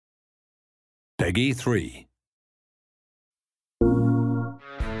Peggy 3.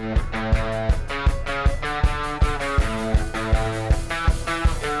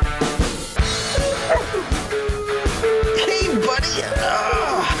 Hey, buddy!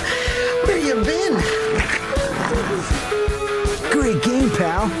 Where you been? Great game,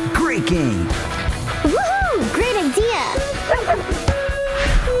 pal. Great game. Woohoo! Great idea!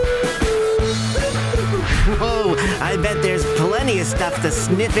 Whoa, I bet there's plenty of stuff to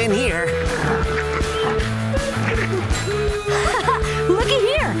sniff in here. Looky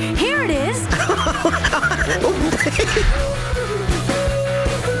here! Here it is!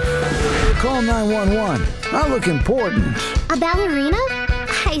 Call 911. I look important. A ballerina?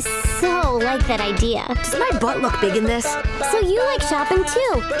 I so like that idea. Does my butt look big in this? So you like shopping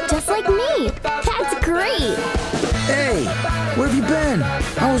too, just like me. That's great. Hey, where have you been?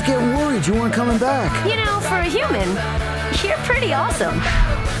 I was getting worried you weren't coming back. You know, for a human, you're pretty awesome.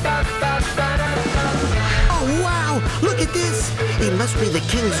 Oh, wow! Look at this! It must be the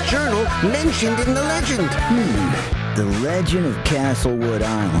King's Journal mentioned in the legend. The Legend of Castlewood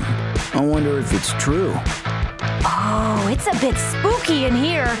Island. I wonder if it's true. Oh, it's a bit spooky in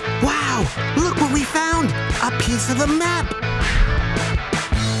here. Wow! Look what we found! A piece of a map!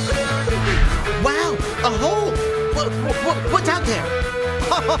 Wow! A hole! What's out there?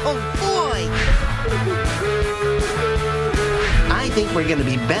 Oh, boy! I think we're gonna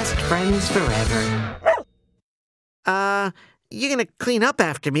be best friends forever. You're gonna clean up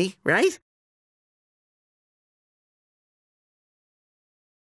after me, right?